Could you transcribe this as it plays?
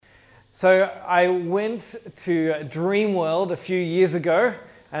So I went to Dreamworld a few years ago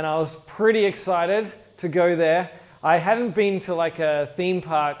and I was pretty excited to go there. I hadn't been to like a theme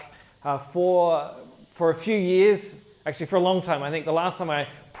park for a few years, actually for a long time. I think the last time I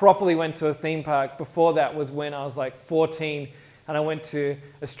properly went to a theme park before that was when I was like 14 and I went to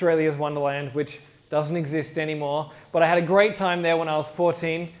Australia's Wonderland, which doesn't exist anymore. But I had a great time there when I was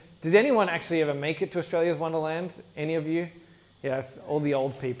 14. Did anyone actually ever make it to Australia's Wonderland? Any of you? Yeah, all the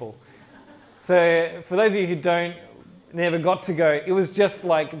old people. So for those of you who never got to go, it was just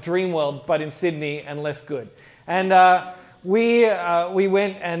like Dreamworld, but in Sydney and less good. And we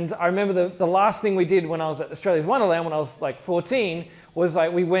went, and I remember the last thing we did when I was at Australia's Wonderland when I was like 14 was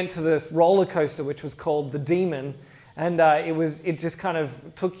like we went to this roller coaster which was called the Demon, and it just kind of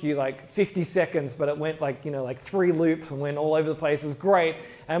took you like 50 seconds, but it went like like 3 loops and went all over the place. It was great,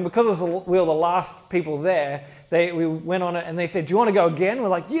 and because we were the last people there, we went on it and they said, "Do you want to go again?" We're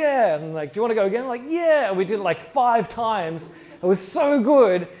like, "Yeah." And like, "Do you want to go again?" We're like, "Yeah." And we did it like 5 times. It was so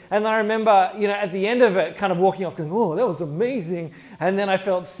good. And I remember, at the end of it, kind of walking off going, "Oh, that was amazing." And then I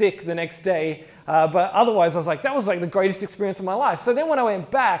felt sick the next day. But otherwise, I was like, that was like the greatest experience of my life. So then when I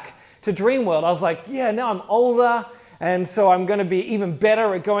went back to Dreamworld, I was like, yeah, now I'm older. And so I'm going to be even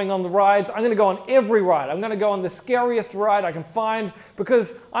better at going on the rides. I'm going to go on every ride. I'm going to go on the scariest ride I can find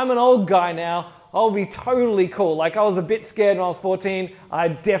because I'm an old guy now. I'll be totally cool. Like I was a bit scared when I was 14. I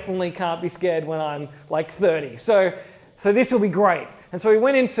definitely can't be scared when I'm like 30. So this will be great. And so we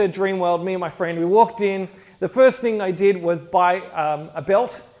went into Dreamworld, me and my friend. We walked in. The first thing I did was buy a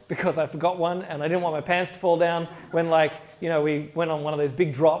belt because I forgot one and I didn't want my pants to fall down when we went on one of those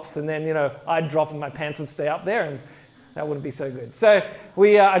big drops, and then I'd drop and my pants would stay up there and that wouldn't be so good. So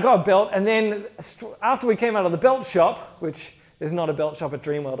I got a belt, and then after we came out of the belt shop, which there's not a belt shop at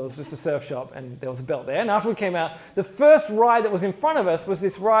Dreamworld, it was just a surf shop, and there was a belt there. And after we came out, the first ride that was in front of us was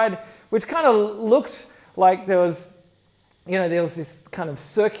this ride which kind of looked like there was this kind of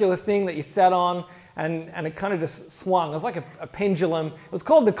circular thing that you sat on, and it kind of just swung. It was like a pendulum. It was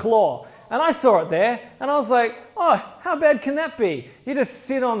called the Claw. And I saw it there, and I was like, oh, how bad can that be? You just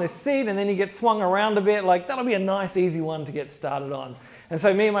sit on this seat, and then you get swung around a bit. Like, that'll be a nice, easy one to get started on. And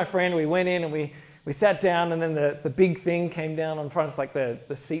so me and my friend, we went in, and we sat down, and then the big thing came down on front. It's like the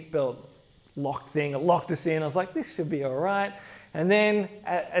seatbelt locked thing. It locked us in. I was like, this should be all right. And then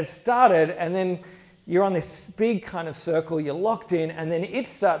it started, and then you're on this big kind of circle, you're locked in, and then it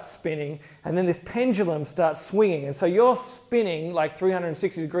starts spinning, and then this pendulum starts swinging. And so you're spinning like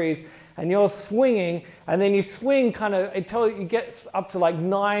 360 degrees, and you're swinging, and then you swing until you get up to like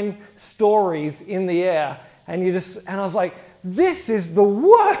 9 stories in the air, and I was like, this is the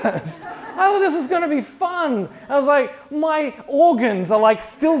worst. I thought this was going to be fun. I was like, my organs are like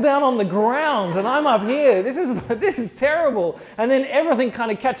still down on the ground, and I'm up here. This is terrible. And then everything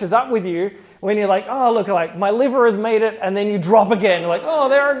kind of catches up with you when you're like, oh, look, like my liver has made it, and then you drop again. You're like, oh,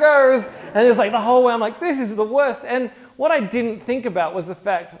 there it goes. And it's like the whole way, I'm like, this is the worst. And what I didn't think about was the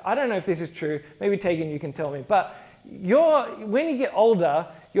fact, I don't know if this is true, maybe Tegan, you can tell me, but when you get older,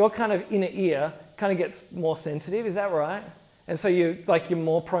 your kind of inner ear kind of gets more sensitive, is that right? And so you're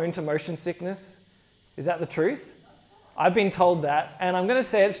more prone to motion sickness. Is that the truth? I've been told that, and I'm going to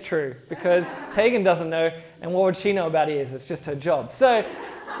say it's true because Tegan doesn't know, and what would she know about ears? It's just her job. So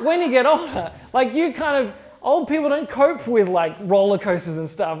when you get older, old people don't cope with like roller coasters and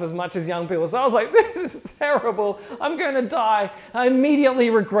stuff as much as young people. So I was like, this is terrible. I'm going to die. I immediately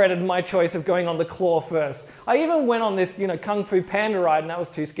regretted my choice of going on the Claw first. I even went on this, Kung Fu Panda ride, and that was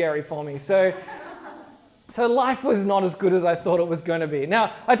too scary for me. So life was not as good as I thought it was going to be.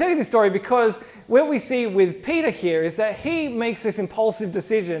 Now, I tell you this story because what we see with Peter here is that he makes this impulsive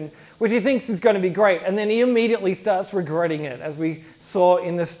decision which he thinks is going to be great, and then he immediately starts regretting it, as we saw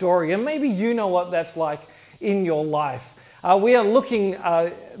in the story. And maybe you know what that's like in your life. We are looking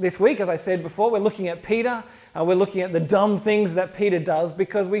this week, as I said before, we're looking at Peter. We're looking at the dumb things that Peter does,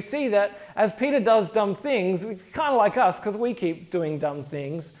 because we see that as Peter does dumb things, it's kind of like us because we keep doing dumb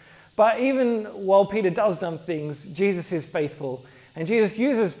things. But even while Peter does dumb things, Jesus is faithful. And Jesus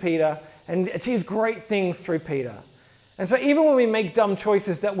uses Peter and achieves great things through Peter. And so even when we make dumb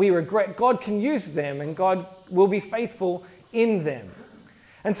choices that we regret, God can use them and God will be faithful in them.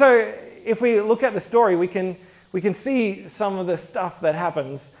 And so if we look at the story, we can see some of the stuff that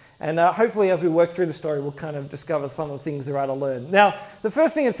happens. And hopefully as we work through the story, we'll kind of discover some of the things there are to learn. Now, the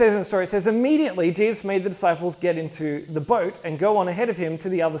first thing it says in the story, it says, immediately Jesus made the disciples get into the boat and go on ahead of him to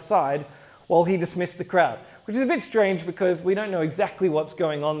the other side while he dismissed the crowd. Which is a bit strange because we don't know exactly what's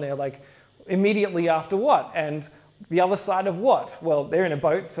going on there. Like, immediately after what? And the other side of what? Well, they're in a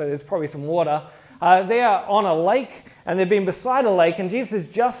boat, so there's probably some water. They are on a lake, and they've been beside a lake, and Jesus has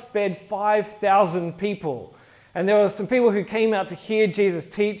just fed 5,000 people. And there were some people who came out to hear Jesus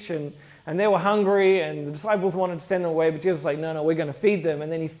teach, and they were hungry, and the disciples wanted to send them away, but Jesus was like, no, we're going to feed them.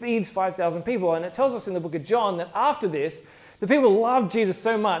 And then he feeds 5,000 people, and it tells us in the book of John that after this, the people loved Jesus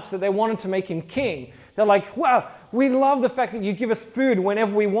so much that they wanted to make him king. They're like, wow, we love the fact that you give us food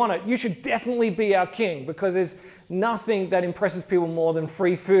whenever we want it. You should definitely be our king, because there's nothing that impresses people more than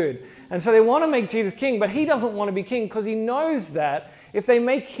free food. And so they want to make Jesus king, but he doesn't want to be king because he knows that if they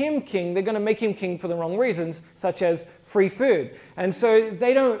make him king, they're going to make him king for the wrong reasons, such as free food. And so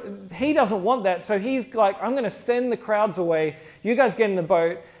he doesn't want that. So he's like, I'm going to send the crowds away. You guys get in the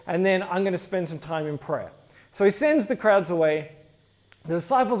boat, and then I'm going to spend some time in prayer. So he sends the crowds away. The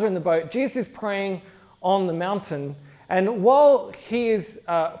disciples are in the boat. Jesus is praying on the mountain. And while he is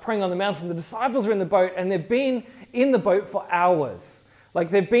praying on the mountain, the disciples are in the boat, and they've been in the boat for hours. Like,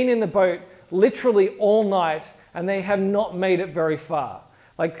 they've been in the boat literally all night, and they have not made it very far.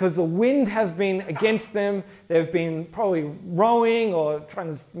 Like, because the wind has been against them. They've been probably rowing or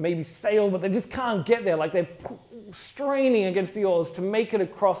trying to maybe sail, but they just can't get there. Like, they're straining against the oars to make it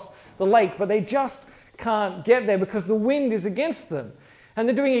across the lake, but they just can't get there because the wind is against them. And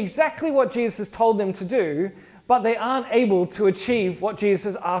they're doing exactly what Jesus has told them to do, but they aren't able to achieve what Jesus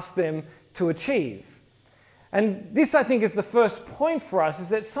has asked them to achieve. And this, I think, is the first point for us, is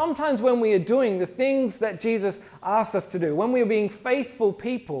that sometimes when we are doing the things that Jesus asks us to do, when we are being faithful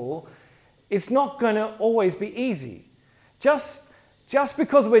people, it's not going to always be easy. Just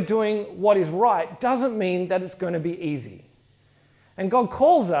because we're doing what is right doesn't mean that it's going to be easy. And God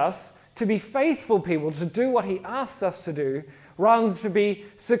calls us to be faithful people, to do what he asks us to do, rather than to be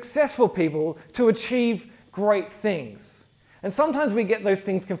successful people, to achieve great things. And sometimes we get those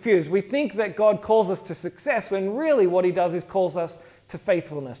things confused. We think that God calls us to success when really what he does is calls us to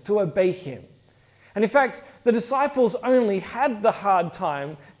faithfulness, to obey him. And in fact, the disciples only had the hard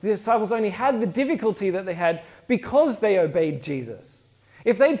time, the disciples only had the difficulty that they had because they obeyed Jesus.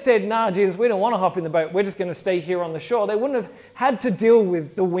 If they'd said, nah, Jesus, we don't want to hop in the boat, we're just going to stay here on the shore, they wouldn't have had to deal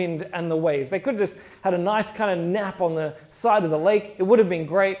with the wind and the waves. They could have just had a nice kind of nap on the side of the lake. It would have been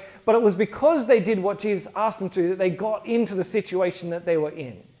great. But it was because they did what Jesus asked them to that they got into the situation that they were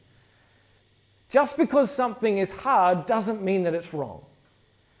in. Just because something is hard doesn't mean that it's wrong.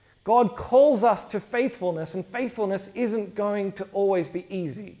 God calls us to faithfulness, and faithfulness isn't going to always be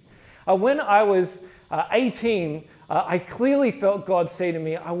easy. When I was 18, I clearly felt God say to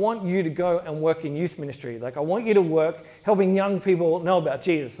me, I want you to go and work in youth ministry. Like, I want you to work helping young people know about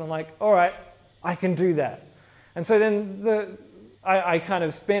Jesus. I'm like, all right, I can do that. And so then I kind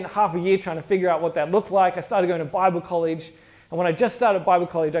of spent half a year trying to figure out what that looked like. I started going to Bible college. And when I just started Bible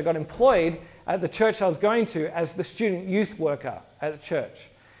college, I got employed at the church I was going to as the student youth worker at the church.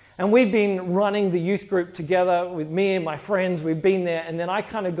 And we'd been running the youth group together with me and my friends. We'd been there. And then I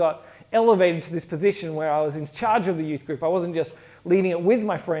kind of got elevated to this position where I was in charge of the youth group. I wasn't just leading it with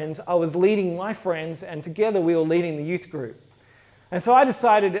my friends. I was leading my friends, and together we were leading the youth group. And so I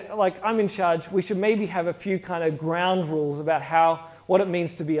decided, like, I'm in charge. We should maybe have a few kind of ground rules about what it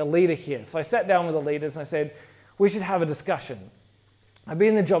means to be a leader here. So I sat down with the leaders and I said, we should have a discussion. I've been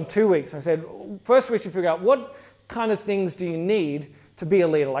in the job 2 weeks. I said, first we should figure out what kind of things do you need to be a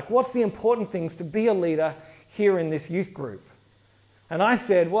leader? Like, what's the important things to be a leader here in this youth group? And I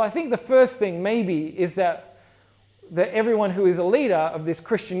said, well, I think the first thing maybe is that everyone who is a leader of this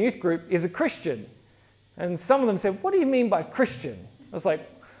Christian youth group is a Christian. And some of them said, what do you mean by Christian? I was like,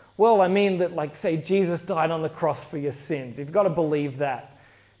 well, I mean that, like, say Jesus died on the cross for your sins. You've got to believe that.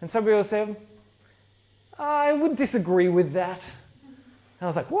 And some people said, I would disagree with that. And I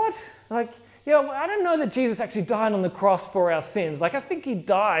was like, what? Like, yeah, well, I don't know that Jesus actually died on the cross for our sins. Like, I think he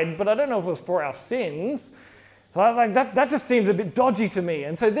died, but I don't know if it was for our sins. So I was like, that just seems a bit dodgy to me.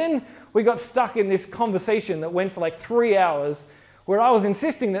 And so then we got stuck in this conversation that went for like 3 hours, where I was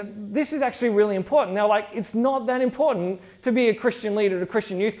insisting that this is actually really important. Now, like, it's not that important to be a Christian leader at a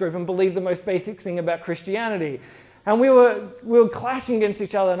Christian youth group and believe the most basic thing about Christianity. And we were clashing against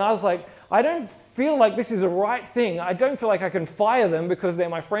each other, and I was like, I don't feel like this is a right thing. I don't feel like I can fire them because they're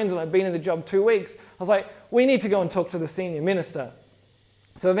my friends and I've been in the job 2 weeks. I was like, we need to go and talk to the senior minister.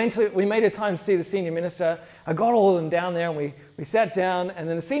 So eventually we made a time to see the senior minister. I got all of them down there, and we sat down, and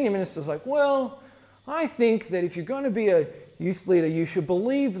then the senior minister was like, well, I think that if you're going to be a youth leader, you should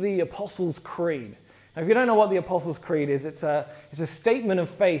believe the Apostles' Creed. Now, if you don't know what the Apostles' Creed is, it's a statement of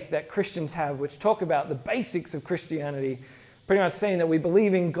faith that Christians have, which talk about the basics of Christianity, pretty much saying that we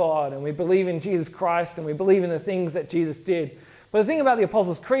believe in God, and we believe in Jesus Christ, and we believe in the things that Jesus did. But the thing about the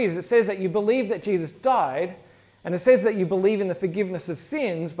Apostles' Creed is it says that you believe that Jesus died, And it says that you believe in the forgiveness of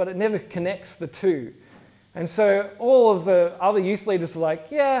sins, but it never connects the two. And so all of the other youth leaders were like,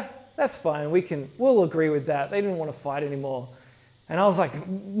 yeah, that's fine. We'll agree with that. They didn't want to fight anymore. And I was like,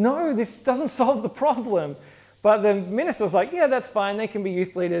 no, this doesn't solve the problem. But the minister was like, yeah, that's fine. They can be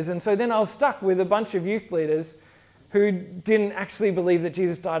youth leaders. And so then I was stuck with a bunch of youth leaders who didn't actually believe that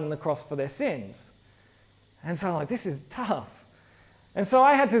Jesus died on the cross for their sins. And so I'm like, this is tough. And so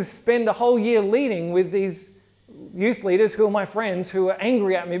I had to spend a whole year leading with these youth leaders who are my friends, who were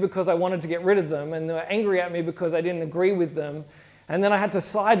angry at me because I wanted to get rid of them, and they were angry at me because I didn't agree with them. And then I had to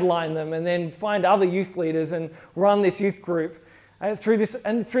sideline them and then find other youth leaders and run this youth group. And through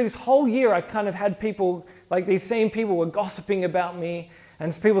this whole year, I kind of had people, like these same people were gossiping about me,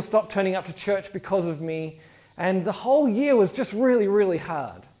 and people stopped turning up to church because of me. And the whole year was just really, really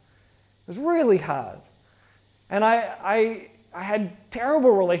hard. It was really hard. And I had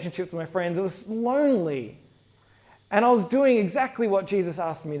terrible relationships with my friends. It was lonely. And I was doing exactly what Jesus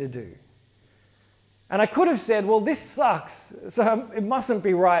asked me to do. And I could have said, well, this sucks, so it mustn't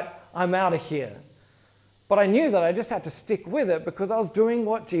be right. I'm out of here. But I knew that I just had to stick with it because I was doing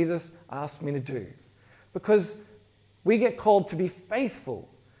what Jesus asked me to do. Because we get called to be faithful,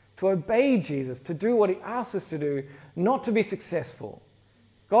 to obey Jesus, to do what he asks us to do, not to be successful.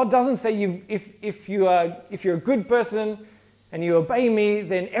 God doesn't say if you're a good person and you obey me,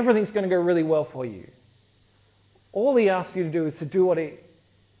 then everything's going to go really well for you. All he asks you to do is to do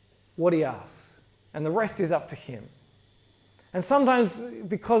what he asks, and the rest is up to him. And sometimes,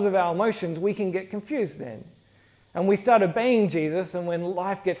 because of our emotions, we can get confused then. And we start obeying Jesus, and when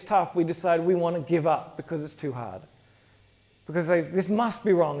life gets tough, we decide we want to give up because it's too hard. Because this must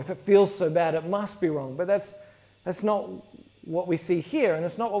be wrong. If it feels so bad, it must be wrong. But that's not what we see here, and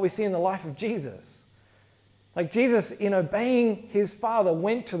it's not what we see in the life of Jesus. Like Jesus, in obeying his Father,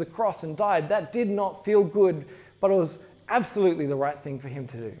 went to the cross and died. That did not feel good, but it was absolutely the right thing for him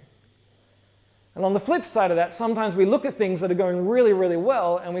to do. And on the flip side of that, sometimes we look at things that are going really, really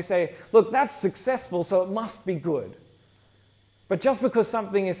well and we say, look, that's successful, so it must be good. But just because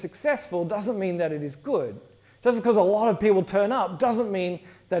something is successful doesn't mean that it is good. Just because a lot of people turn up doesn't mean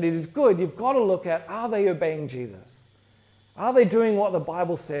that it is good. You've got to look at, are they obeying Jesus? Are they doing what the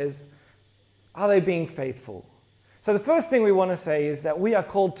Bible says? Are they being faithful? So the first thing we want to say is that we are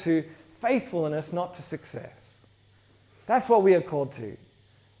called to faithfulness, not to success. That's what we are called to.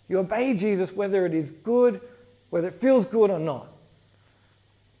 You obey Jesus whether it is good, whether it feels good or not.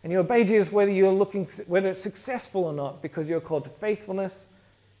 And you obey Jesus whether it's successful or not, because you're called to faithfulness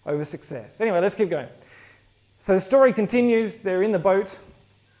over success. Anyway, let's keep going. So the story continues. They're in the boat.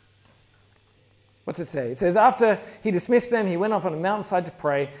 What's it say? It says, after he dismissed them, he went up on a mountainside to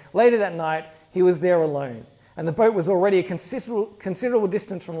pray. Later that night, he was there alone. And the boat was already a considerable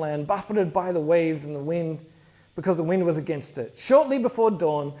distance from land, buffeted by the waves and the wind, because the wind was against it. Shortly before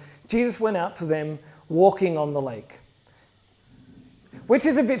dawn, Jesus went out to them walking on the lake, which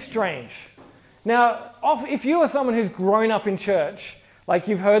is a bit strange. Now, if you are someone who's grown up in church, like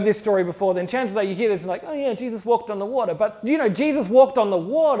you've heard this story before, then chances are you hear this and like, oh yeah, Jesus walked on the water. But Jesus walked on the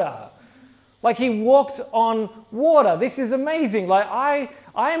water. Like he walked on water. This is amazing. Like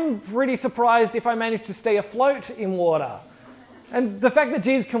I'm pretty surprised if I managed to stay afloat in water. And the fact that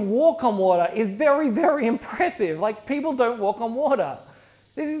Jesus can walk on water is very, very impressive. Like, people don't walk on water.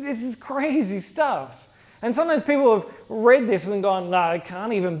 This is crazy stuff. And sometimes people have read this and gone, no, it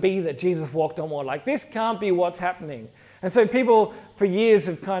can't even be that Jesus walked on water. Like, this can't be what's happening. And so people for years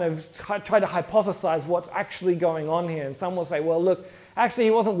have kind of tried to hypothesize what's actually going on here. And some will say, well, look, actually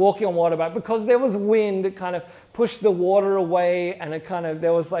he wasn't walking on water, but because there was wind, it kind of pushed the water away, and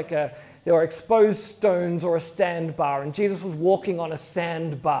there were exposed stones or a sandbar, and Jesus was walking on a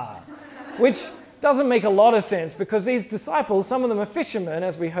sandbar, which doesn't make a lot of sense because these disciples, some of them are fishermen,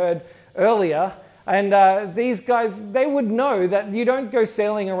 as we heard earlier, and these guys, they would know that you don't go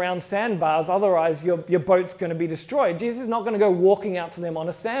sailing around sandbars, otherwise your boat's going to be destroyed. Jesus is not going to go walking out to them on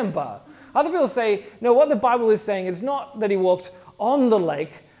a sandbar. Other people say, no, what the Bible is saying is not that he walked on the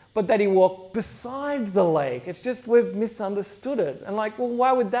lake, but that he walked beside the lake. It's just we've misunderstood it. And like, well,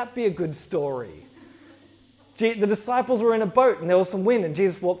 why would that be a good story? The disciples were in a boat and there was some wind and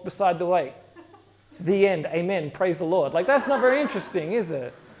Jesus walked beside the lake. The end. Amen. Praise the Lord. Like, that's not very interesting, is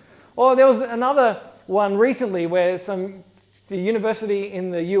it? Or there was another one recently where the university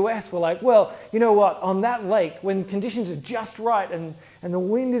in the US were like, well, you know what? On that lake, when conditions are just right and the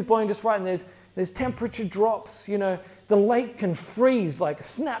wind is blowing just right and there's temperature drops, the lake can freeze, like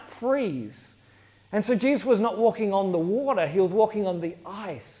snap freeze. And so Jesus was not walking on the water, he was walking on the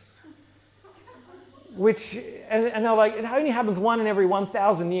ice. And they're like, it only happens 1 in every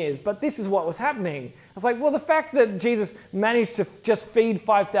 1,000 years, but this is what was happening. It's like, well, the fact that Jesus managed to just feed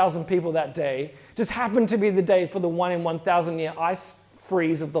 5,000 people that day just happened to be the day for the 1 in 1,000 year ice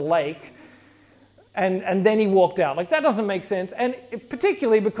freeze of the lake, and then he walked out. Like, that doesn't make sense, and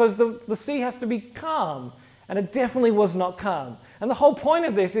particularly because the sea has to be calm, and it definitely was not calm. And the whole point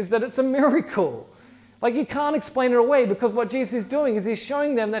of this is that it's a miracle. Like, you can't explain it away, because what Jesus is doing is he's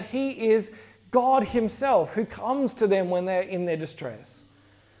showing them that he is God himself who comes to them when they're in their distress.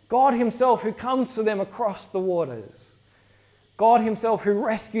 God himself who comes to them across the waters. God himself who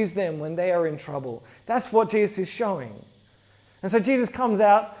rescues them when they are in trouble. That's what Jesus is showing. And so Jesus comes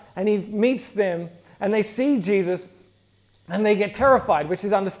out and he meets them, and they see Jesus and they get terrified, which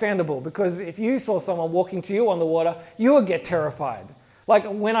is understandable, because if you saw someone walking to you on the water, you would get terrified. Like,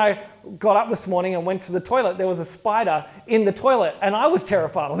 when I got up this morning and went to the toilet, there was a spider in the toilet, and I was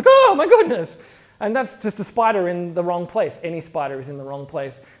terrified. I was like, oh my goodness. And that's just a spider in the wrong place. Any spider is in the wrong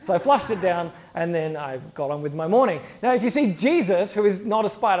place. So I flushed it down, and then I got on with my morning. Now, if you see Jesus, who is not a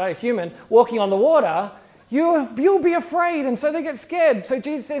spider, a human, walking on the water, you'll be afraid, and so they get scared. So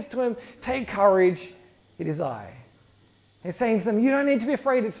Jesus says to him, take courage, it is I. He's saying to them, you don't need to be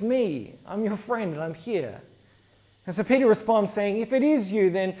afraid, it's me. I'm your friend, and I'm here. And so Peter responds saying, if it is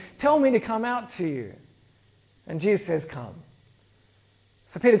you, then tell me to come out to you. And Jesus says, come.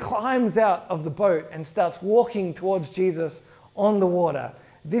 So Peter climbs out of the boat and starts walking towards Jesus on the water.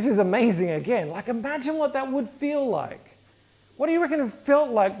 This is amazing again. Like, imagine what that would feel like. What do you reckon it felt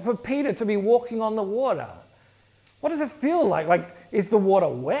like for Peter to be walking on the water? What does it feel like? Like, is the water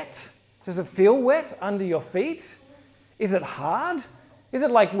wet? Does it feel wet under your feet? Is it hard? Is it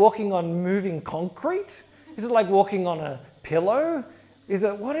like walking on moving concrete? Is it like walking on a pillow?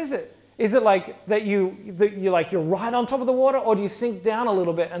 What is it? Is it like that you're right on top of the water, or do you sink down a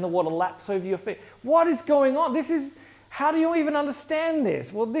little bit and the water laps over your feet? What is going on? How do you even understand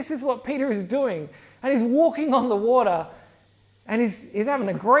this? Well, this is what Peter is doing. And he's walking on the water, and he's having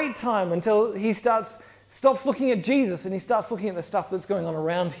a great time until he stops looking at Jesus, and he starts looking at the stuff that's going on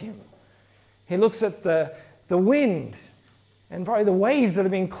around him. He looks at the wind and probably the waves that are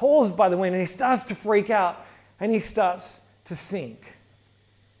being caused by the wind, and he starts to freak out, and he starts to sink.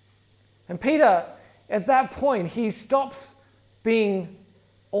 And Peter, at that point, he stops being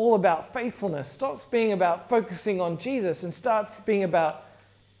all about faithfulness, stops being about focusing on Jesus, and starts being about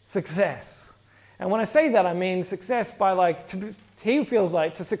success. And when I say that, I mean success by he feels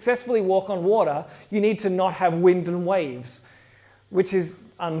like to successfully walk on water, you need to not have wind and waves, which is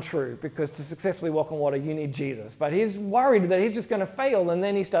untrue, because to successfully walk on water, you need Jesus. But he's worried that he's just going to fail, and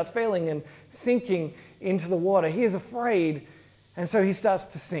then he starts failing and sinking into the water. He is afraid, and so he starts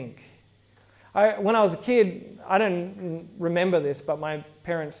to sink. When I was a kid, I don't remember this, but my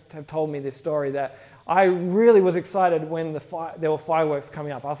parents have told me this story, that I really was excited when there were fireworks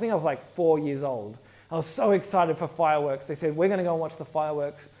coming up. I think I was like 4 years old. I was so excited for fireworks. They said, we're going to go and watch the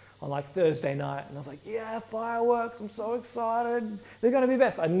fireworks on like Thursday night. And I was like, yeah, fireworks, I'm so excited. They're going to be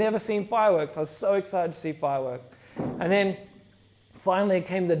best. I'd never seen fireworks. I was so excited to see fireworks. And then finally it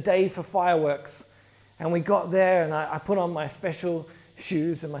came the day for fireworks. And we got there, and I put on my special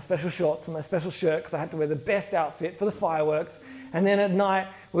shoes and my special shorts and my special shirt, because I had to wear the best outfit for the fireworks. And then at night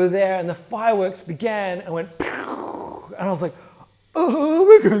we were there, and the fireworks began and went, and I was like, oh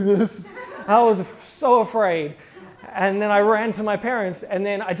my goodness. I was so afraid. And then I ran to my parents, and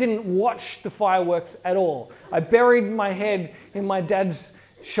then I didn't watch the fireworks at all. I buried my head in my dad's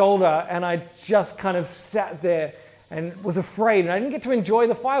shoulder, and I just kind of sat there and was afraid. And I didn't get to enjoy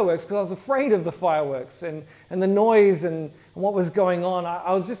the fireworks because I was afraid of the fireworks and the noise and what was going on.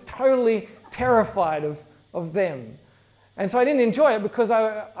 I was just totally terrified of them. And so I didn't enjoy it because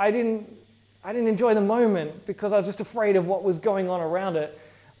I didn't enjoy the moment, because I was just afraid of what was going on around it.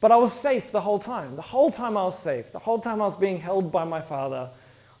 But I was safe the whole time. The whole time I was safe. The whole time I was being held by my father.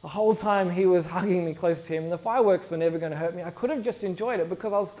 The whole time he was hugging me close to him. The fireworks were never going to hurt me. I could have just enjoyed it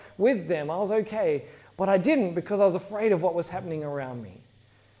because I was with them. I was okay. But I didn't, because I was afraid of what was happening around me.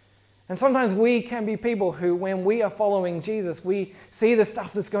 And sometimes we can be people who, when we are following Jesus, we see the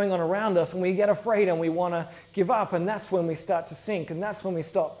stuff that's going on around us and we get afraid and we want to give up. And that's when we start to sink. And that's when we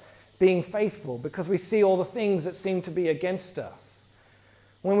stop being faithful, because we see all the things that seem to be against us.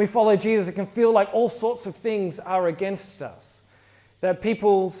 When we follow Jesus, it can feel like all sorts of things are against us. That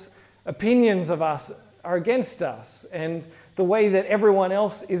people's opinions of us are against us. And the way that everyone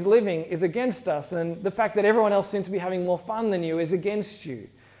else is living is against us. And the fact that everyone else seems to be having more fun than you is against you.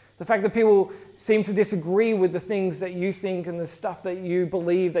 The fact that people seem to disagree with the things that you think and the stuff that you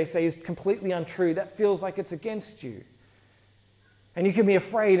believe they say is completely untrue, that feels like it's against you. And you can be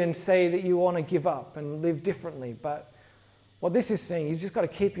afraid and say that you want to give up and live differently. But what this is saying, you've just got to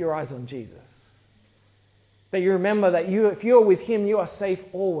keep your eyes on Jesus. That you remember that if you're with him, you are safe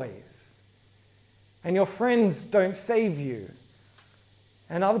always. And your friends don't save you.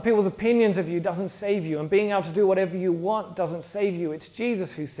 And other people's opinions of you doesn't save you. And being able to do whatever you want doesn't save you. It's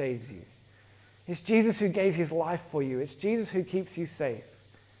Jesus who saves you. It's Jesus who gave his life for you. It's Jesus who keeps you safe.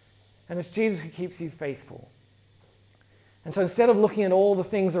 And it's Jesus who keeps you faithful. And so instead of looking at all the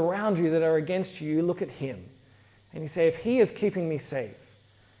things around you that are against you, you look at him. And you say, if he is keeping me safe,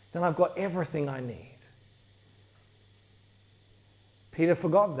 then I've got everything I need. Peter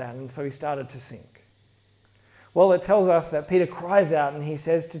forgot that, and so he started to sink. Well, it tells us that Peter cries out and he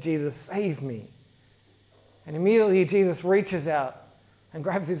says to Jesus, "Save me." And immediately Jesus reaches out and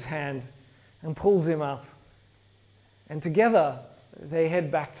grabs his hand and pulls him up. And together they head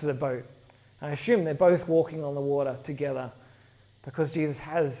back to the boat. I assume they're both walking on the water together because Jesus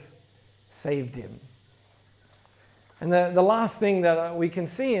has saved him. And the last thing that we can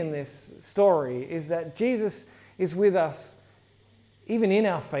see in this story is that Jesus is with us even in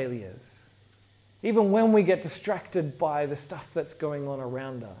our failures. Even when we get distracted by the stuff that's going on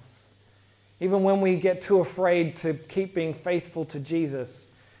around us. Even when we get too afraid to keep being faithful to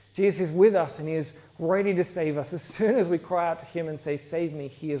Jesus. Jesus is with us and he is ready to save us. As soon as we cry out to him and say, "Save me,"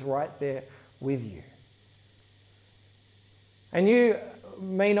 he is right there with you. And you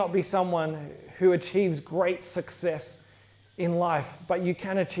may not be someone who achieves great success in life, but you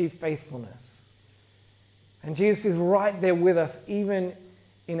can achieve faithfulness. And Jesus is right there with us, even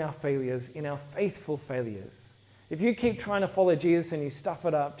in our failures, in our faithful failures. If you keep trying to follow Jesus and you stuff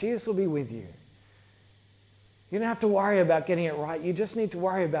it up, Jesus will be with you. You don't have to worry about getting it right. You just need to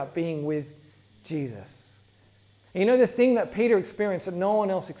worry about being with Jesus. And you know the thing that Peter experienced that no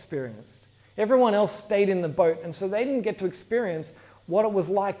one else experienced? Everyone else stayed in the boat, and so they didn't get to experience what it was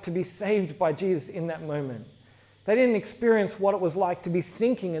like to be saved by Jesus in that moment. They didn't experience what it was like to be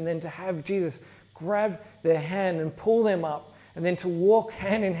sinking and then to have Jesus grab their hand and pull them up, and then to walk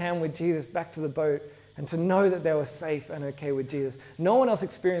hand in hand with Jesus back to the boat and to know that they were safe and okay with Jesus. No one else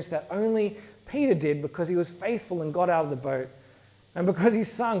experienced that. Only Peter did, because he was faithful and got out of the boat. And because he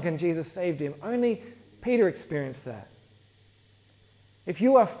sunk and Jesus saved him. Only Peter experienced that. If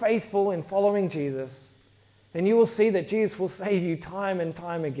you are faithful in following Jesus, then you will see that Jesus will save you time and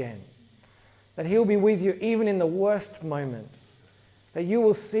time again. That he'll be with you even in the worst moments. That you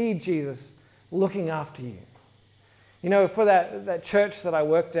will see Jesus looking after you. You know, for that church that I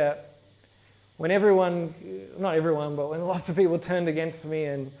worked at, when not everyone, but when lots of people turned against me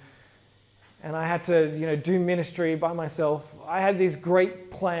and I had to, do ministry by myself, I had these great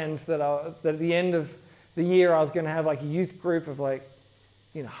plans that at the end of the year I was going to have like a youth group of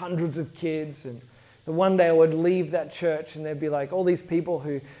hundreds of kids, and the one day I would leave that church and there'd be like all these people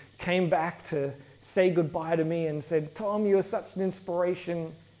who came back to say goodbye to me and said, "Tom, you were such an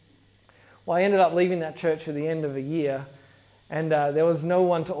inspiration." Well, I ended up leaving that church at the end of a year, and there was no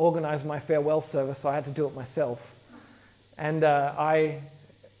one to organize my farewell service, so I had to do it myself. And I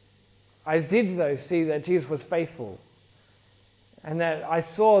did, though, see that Jesus was faithful, and that I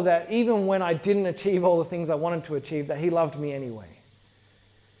saw that even when I didn't achieve all the things I wanted to achieve, that he loved me anyway.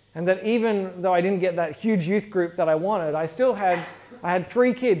 And that even though I didn't get that huge youth group that I wanted, I had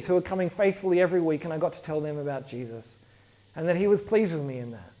 3 kids who were coming faithfully every week, and I got to tell them about Jesus, and that he was pleased with me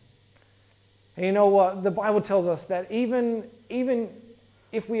in that. And you know what? The Bible tells us that even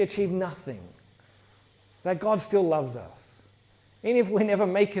if we achieve nothing, that God still loves us. Even if we never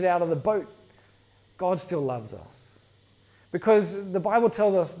make it out of the boat, God still loves us. Because the Bible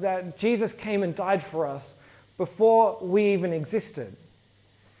tells us that Jesus came and died for us before we even existed.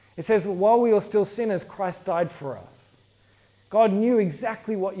 It says, while we were still sinners, Christ died for us. God knew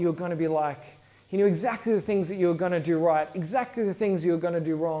exactly what you were going to be like. He knew exactly the things that you were going to do right, exactly the things you were going to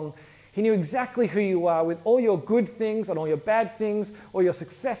do wrong. He knew exactly who you are, with all your good things and all your bad things, all your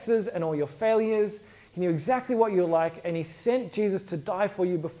successes and all your failures. He knew exactly what you were like, and he sent Jesus to die for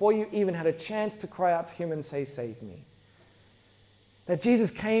you before you even had a chance to cry out to him and say, "Save me." That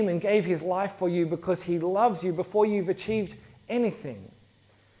Jesus came and gave his life for you because he loves you before you've achieved anything.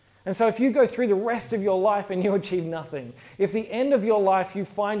 And so if you go through the rest of your life and you achieve nothing, if the end of your life you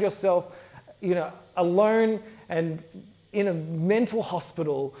find yourself, alone and in a mental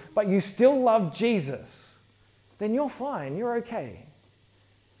hospital, but you still love Jesus, then you're fine, you're okay.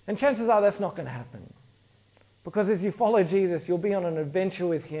 And chances are that's not going to happen. Because as you follow Jesus, you'll be on an adventure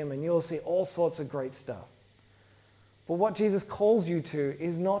with him and you'll see all sorts of great stuff. But what Jesus calls you to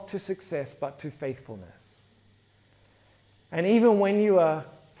is not to success, but to faithfulness. And even when you are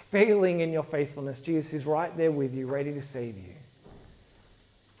failing in your faithfulness, Jesus is right there with you, ready to save you.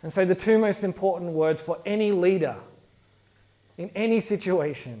 And so the 2 most important words for any leader in any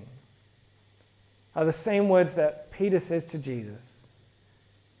situation are the same words that Peter says to Jesus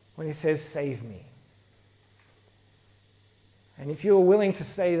when he says, "Save me." And if you are willing to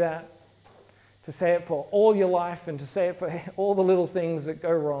say that, to say it for all your life and to say it for all the little things that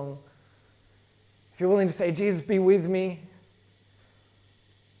go wrong, if you're willing to say, "Jesus, be with me,"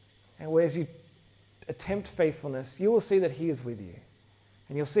 and as you attempt faithfulness, you will see that he is with you.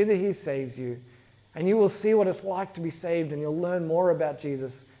 And you'll see that he saves you. And you will see what it's like to be saved, and you'll learn more about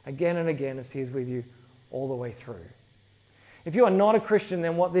Jesus again and again as he is with you all the way through. If you are not a Christian,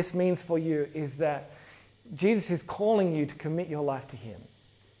 then what this means for you is that Jesus is calling you to commit your life to him.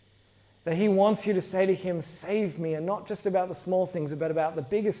 That he wants you to say to him, "Save me," and not just about the small things, but about the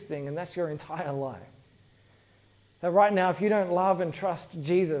biggest thing, and that's your entire life. That right now, if you don't love and trust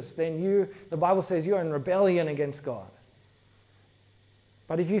Jesus, then the Bible says you're in rebellion against God.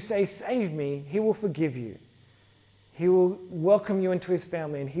 But if you say, "Save me," he will forgive you. He will welcome you into his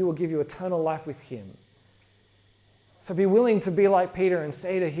family, and he will give you eternal life with him. So be willing to be like Peter and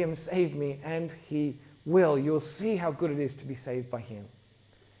say to him, "Save me," and he will. You'll see how good it is to be saved by him.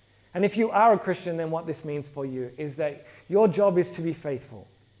 And if you are a Christian, then what this means for you is that your job is to be faithful.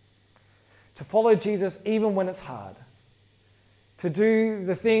 To follow Jesus even when it's hard. To do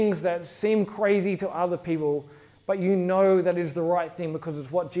the things that seem crazy to other people, but you know that it is the right thing because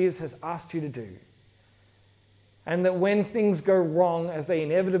it's what Jesus has asked you to do. And that when things go wrong, as they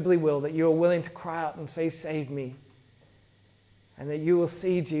inevitably will, that you are willing to cry out and say, "Save me." And that you will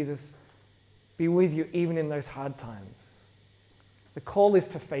see Jesus be with you even in those hard times. The call is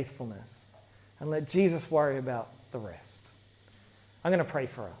to faithfulness, and let Jesus worry about the rest. I'm going to pray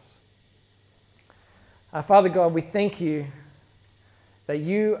for us. Father God, we thank you that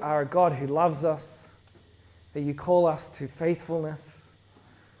you are a God who loves us, that you call us to faithfulness.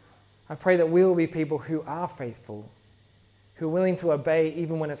 I pray that we will be people who are faithful, who are willing to obey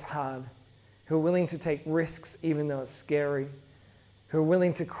even when it's hard, who are willing to take risks even though it's scary, who are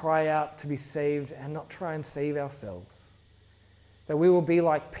willing to cry out to be saved and not try and save ourselves. That we will be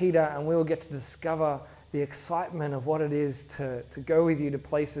like Peter and we will get to discover the excitement of what it is to go with you to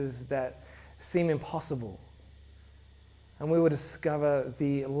places that seem impossible. And we will discover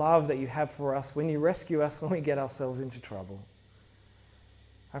the love that you have for us when you rescue us when we get ourselves into trouble.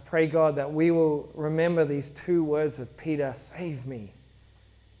 I pray, God, that we will remember these two words of Peter, "Save me,"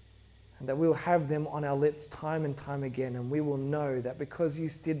 and that we will have them on our lips time and time again, and we will know that because you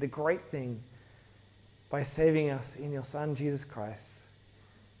did the great thing by saving us in your Son, Jesus Christ,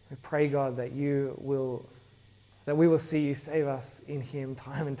 we pray, God, that we will see you save us in him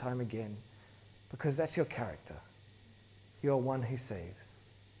time and time again, because that's your character. You're one who saves.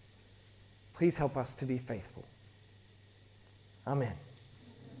 Please help us to be faithful. Amen.